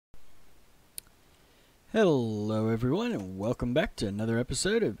Hello everyone and welcome back to another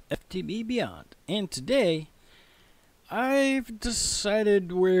episode of FTB Beyond. And today, I've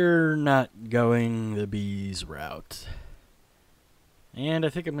decided we're not going the bees route. And I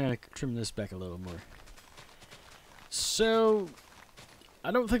think I'm going to trim this back a little more. So,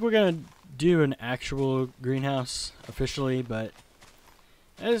 I don't think we're going to do an actual greenhouse officially, but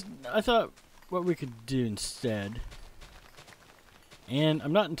as I thought what we could do instead. And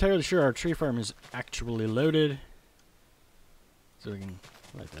I'm not entirely sure our tree farm is actually loaded. So we can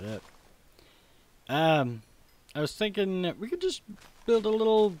light that up. I was thinking that we could just build a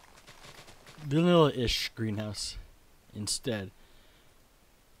little vanilla-ish greenhouse instead.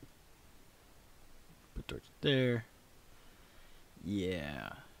 Put torch there. Yeah.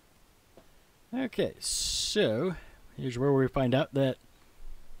 Okay, so here's where we find out that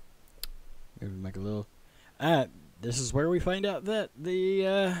maybe make a little this is where we find out that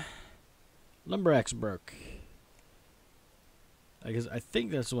the lumber axe broke. I think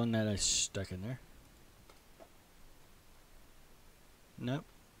that's the one that I stuck in there. Nope.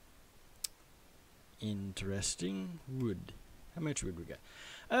 Interesting. Wood. How much wood we got?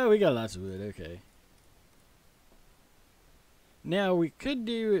 Oh, we got lots of wood. Okay. Now, we could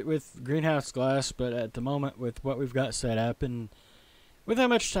do it with greenhouse glass, but at the moment, with what we've got set up and with how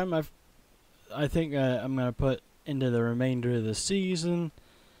much time I think I'm going to put into the remainder of the season,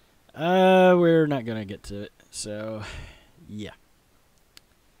 we're not going to get to it. So, yeah.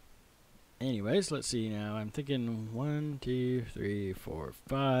 Anyways, let's see now. I'm thinking 1, 2, 3, 4,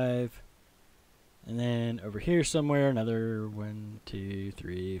 5. And then over here somewhere, another 1, 2,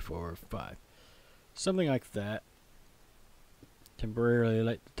 3, 4, 5. Something like that. Temporarily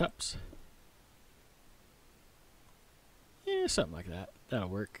light the tops. Yeah, something like that. That'll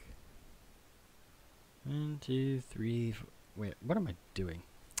work. 1, 2, 3, 4. Wait, what am I doing?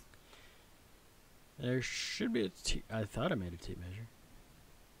 There should be I thought I made a tape measure.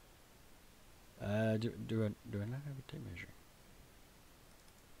 Do I not have a tape measure?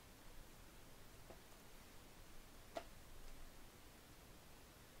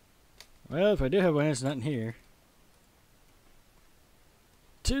 Well, if I do have one, it's not in here.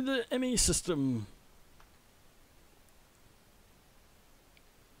 To the ME system.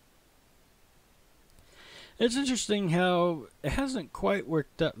 It's interesting how it hasn't quite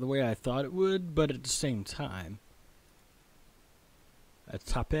worked out the way I thought it would, but at the same time. A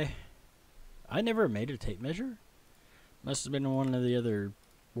tape. I never made a tape measure. Must have been one of the other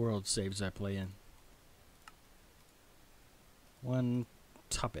world saves I play in. One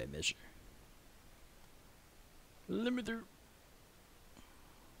tape measure. Limiter.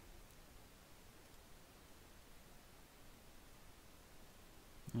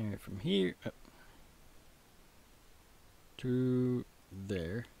 Alright, from here up to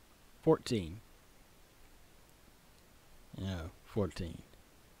there. 14. No, 14.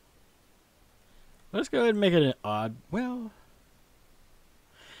 Let's go ahead and make it an odd. Well,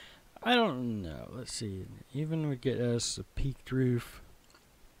 I don't know. Let's see. Even would get us a peaked roof.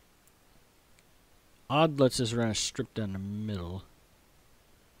 Odd lets us run a strip down the middle,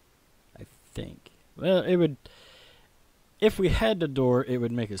 I think. Well, it would. If we had the door, it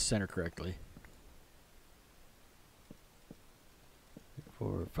would make it center correctly.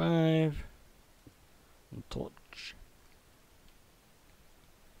 4, 5. And torch.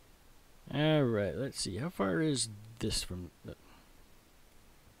 Alright, let's see. How far is this from the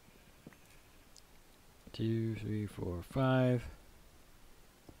 2, 3, 4, 5.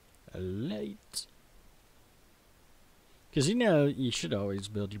 A light. Because you know you should always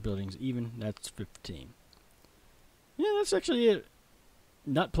build your buildings even. That's 15. Yeah, that's actually it.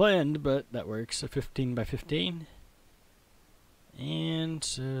 Not planned, but that works. A 15 by 15. And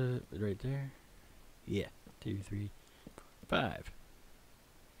right there. Yeah. 2, 3, 5.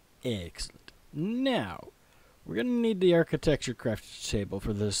 Excellent. Now, we're going to need the architecture craft table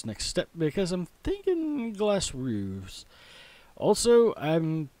for this next step because I'm thinking glass roofs. Also,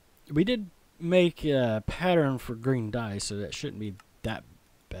 we did make a pattern for green dye, so that shouldn't be that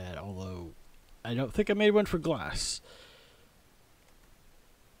bad, although I don't think I made one for glass.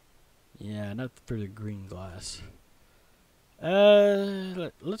 Yeah, not for the green glass.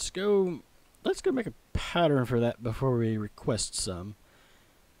 Let's go make a pattern for that before we request some.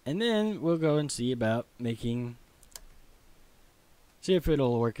 And then we'll go and see about see if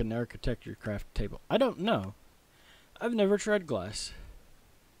it'll work in the architecture craft table. I don't know. I've never tried glass.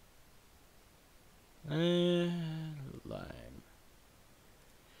 Lime.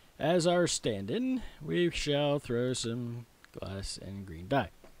 As our stand-in, we shall throw some glass and green dye.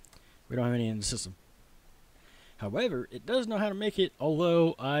 We don't have any in the system. However, it does know how to make it,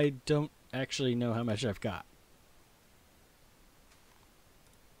 although I don't actually know how much I've got.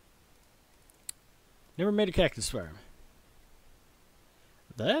 Never made a cactus farm.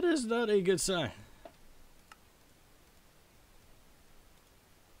 That is not a good sign.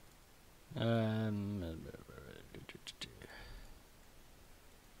 In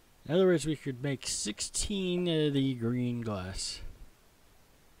other words, we could make 16 of the green glass.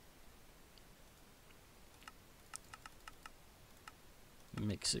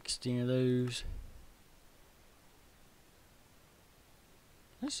 Make 16 of those.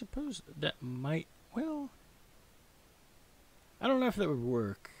 I suppose that might, well, I don't know if that would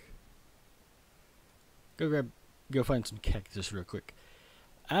work. Go find some cactus real quick.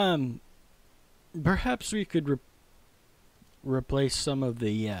 Perhaps we could replace some of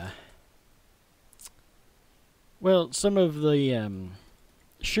the, some of the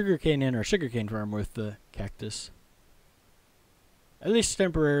sugarcane in our sugarcane farm with the cactus. At least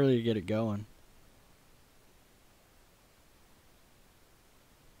temporarily to get it going.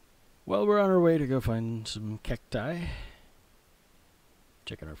 Well, we're on our way to go find some cacti.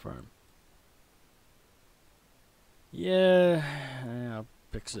 Checking our farm. Yeah, I'll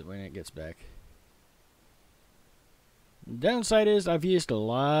fix it when it gets back. Downside is I've used a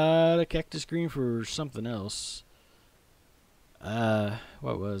lot of cactus green for something else.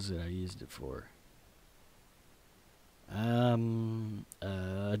 What was it I used it for? Oh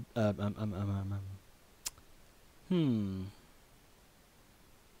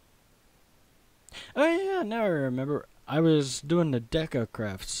yeah, now I remember. I was doing the deco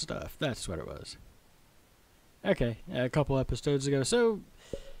craft stuff. That's what it was. Okay, a couple episodes ago. So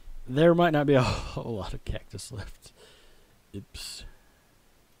there might not be a whole lot of cactus left. Oops.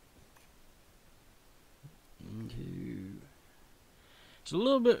 It's a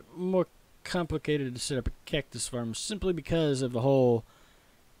little bit more complicated to set up a cactus farm simply because of the whole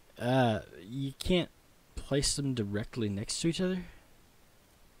you can't place them directly next to each other.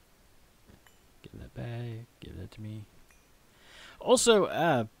 Give that back, give that to me.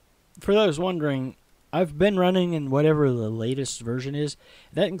 Also, for those wondering, I've been running in whatever the latest version is.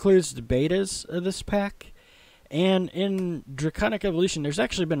 That includes the betas of this pack. And in Draconic Evolution, there's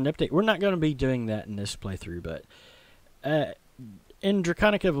actually been an update. We're not going to be doing that in this playthrough, but in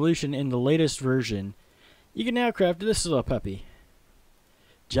Draconic Evolution, in the latest version, you can now craft this little puppy.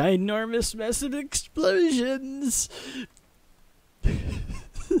 Ginormous massive explosions!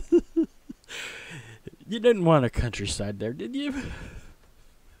 You didn't want a countryside there, did you?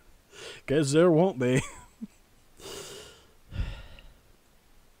 Because there won't be.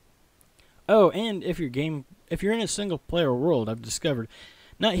 Oh, and if you're in a single player world, I've discovered,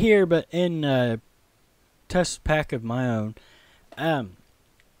 not here, but in a test pack of my own,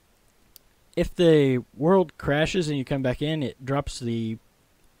 if the world crashes and you come back in, it drops the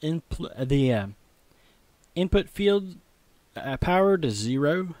input field power to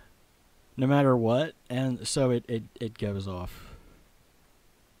 0, no matter what, and so it goes off.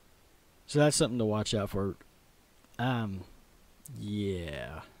 So that's something to watch out for.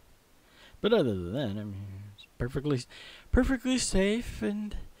 Yeah. But other than that, I mean, it's perfectly safe,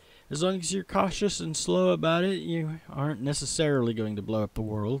 and as long as you're cautious and slow about it, you aren't necessarily going to blow up the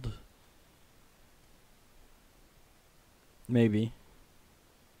world. Maybe.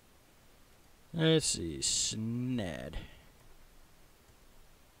 Let's see, snad.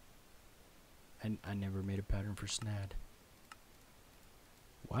 I never made a pattern for snad.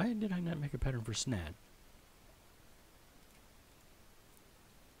 Why did I not make a pattern for snad?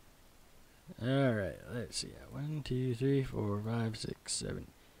 Alright, let's see. 1, 2, 3, 4, 5, 6, 7.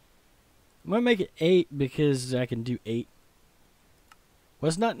 I'm going to make it 8 because I can do 8.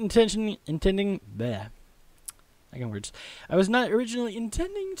 Was not intending, bleh. I got words. I was not originally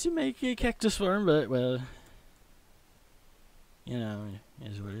intending to make a cactus farm, but, well, you know,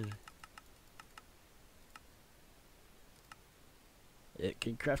 it is what it is. It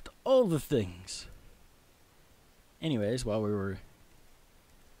can craft all the things. Anyways, while we were...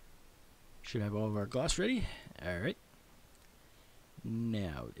 Should have all of our glass ready. Alright.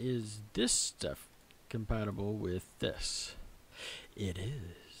 Now, is this stuff compatible with this? It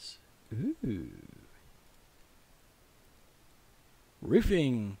is. Ooh.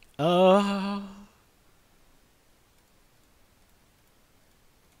 Roofing.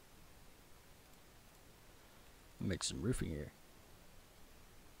 Make some roofing here.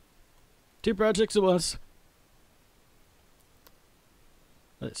 2 projects at once.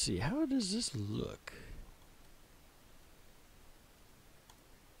 Let's see, how does this look?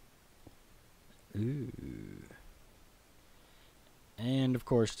 Ooh. And of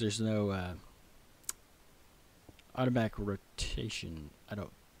course there's no automatic rotation, I don't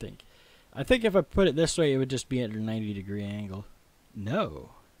think. I think if I put it this way, it would just be at a 90-degree angle.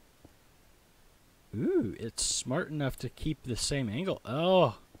 No. Ooh, it's smart enough to keep the same angle.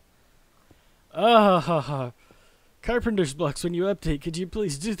 Oh. Ah. Carpenter's blocks, when you update, could you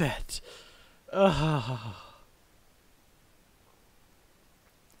please do that? Ah.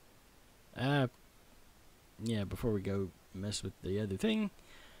 Yeah, before we go mess with the other thing,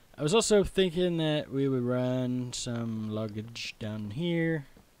 I was also thinking that we would run some luggage down here.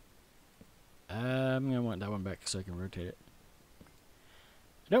 I'm going to want that one back so I can rotate it.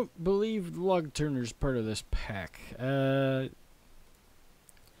 I don't believe the log turner is part of this pack. In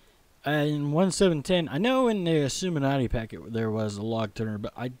 1.7.10, I know in the Illuminati packet there was a log turner,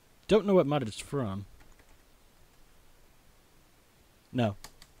 but I don't know what mod it's from. No.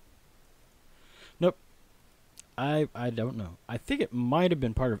 Nope. I don't know. I think it might have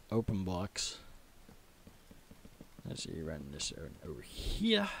been part of Open Blocks. Let's see, run this over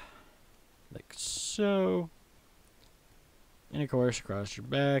here. Like so. And of course, across your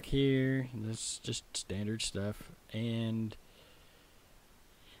back here. That's just standard stuff. And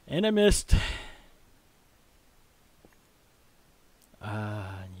I missed.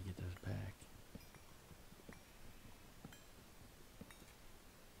 I need to get those back.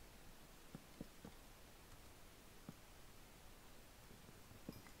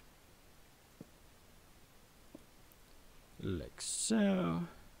 Like so.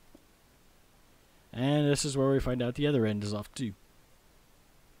 And this is where we find out the other end is off too.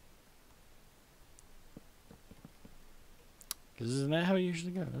 Because isn't that how it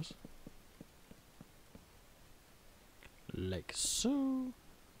usually goes? Like so.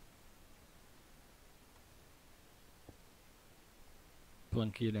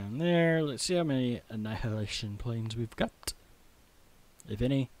 Plunk you down there. Let's see how many annihilation planes we've got. If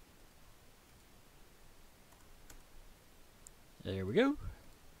any. There we go.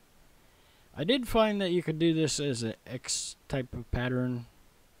 I did find that you could do this as an X type of pattern.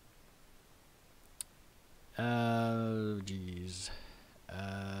 Geez.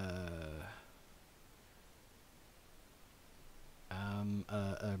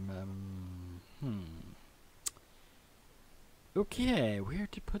 Okay, where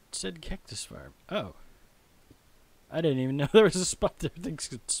to put said cactus farm? Oh. I didn't even know there was a spot there things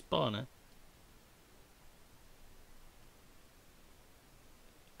could spawn in.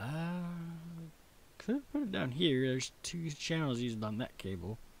 Could put it down here. There's 2 channels used on that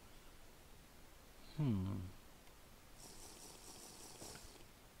cable.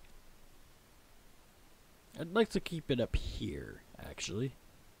 I'd like to keep it up here, actually.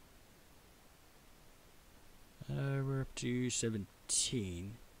 We're up to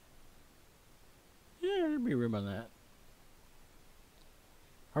 17. Yeah, there'll be room on that.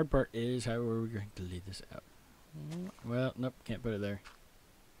 Hard part is how are we going to lay this out? Well, nope, can't put it there.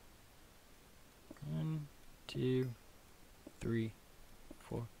 1, 2, 3,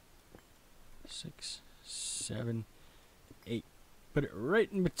 4, 6, 7, 8. Put it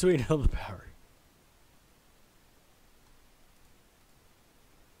right in between all the power.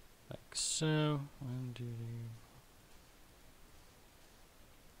 Like so. 1, 2,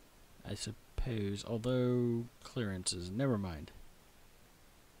 3. I suppose, although clearances, never mind.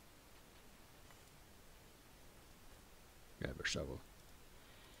 Grab a shovel.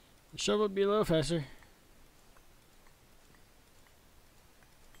 The shovel would be a little faster.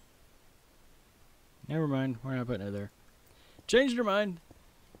 Never mind, we're not putting it there. Changed our mind.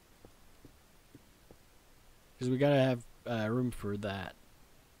 Because we gotta have room for that.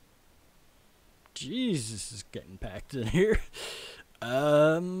 Jeez, this is getting packed in here. Hate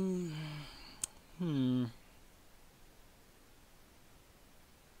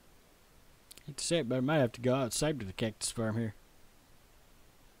to say it, but I might have to go outside to the cactus farm here.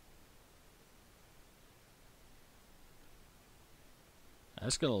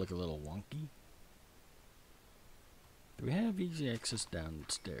 That's gonna look a little wonky. Do we have easy access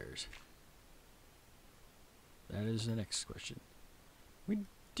downstairs? That is the next question. We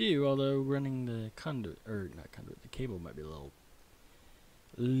do, although running the conduit, or not conduit, the cable might be a little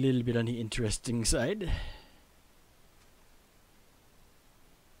bit on the interesting side.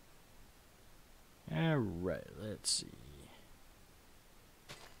 Alright, let's see.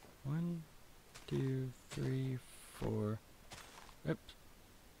 1, 2, 3, 4. Oops.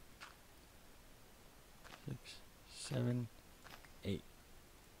 6, 7, 8.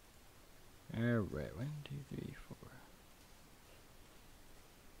 Alright, 1, 2, 3,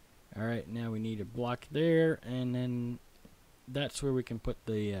 4. Alright, now we need a block there, and then that's where we can put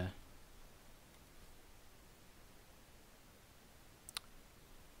the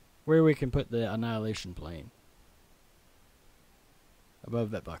annihilation plane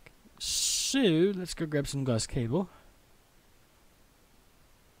above that block. So let's go grab some glass cable.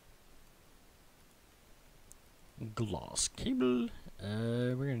 Glass cable.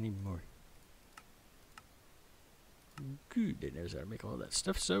 We're gonna need more. Good, it knows how to make all that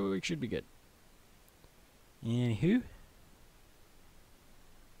stuff, so we should be good. Anywho.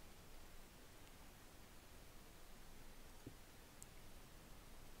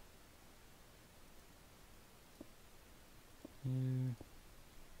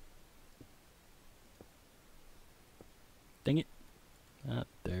 Dang it. Not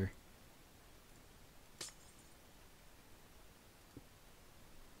there.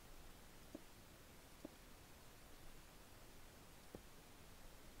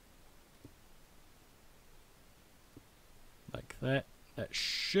 Like that. That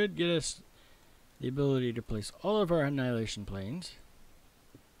should get us the ability to place all of our annihilation planes.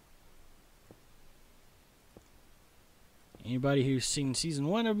 Anybody who's seen season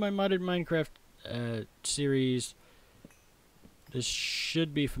 1 of my modded Minecraft series, this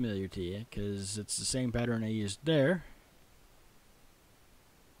should be familiar to you, because it's the same pattern I used there.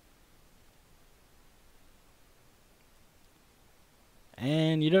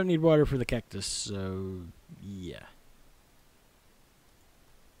 And you don't need water for the cactus, so yeah.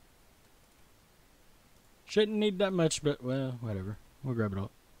 Shouldn't need that much, but well, whatever. We'll grab it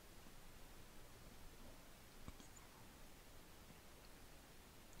all.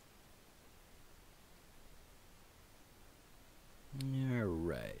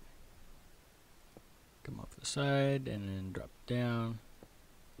 Alright. Come off the side and then drop down.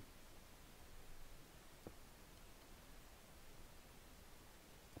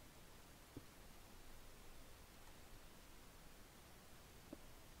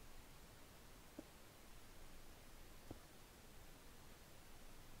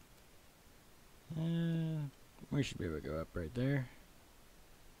 We should be able to go up right there.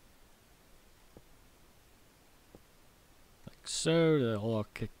 Like so, they'll all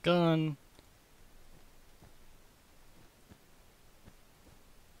kick on.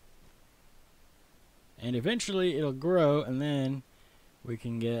 And eventually it'll grow, and then we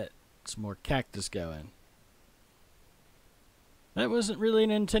can get some more cactus going. That wasn't really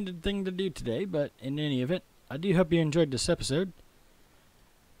an intended thing to do today, but in any event, I do hope you enjoyed this episode.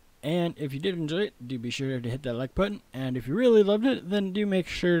 And if you did enjoy it, do be sure to hit that like button. And if you really loved it, then do make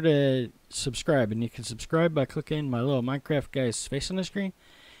sure to subscribe. And you can subscribe by clicking my little Minecraft guy's face on the screen.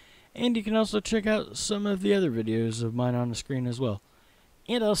 And you can also check out some of the other videos of mine on the screen as well.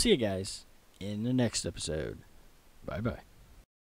 And I'll see you guys in the next episode. Bye-bye.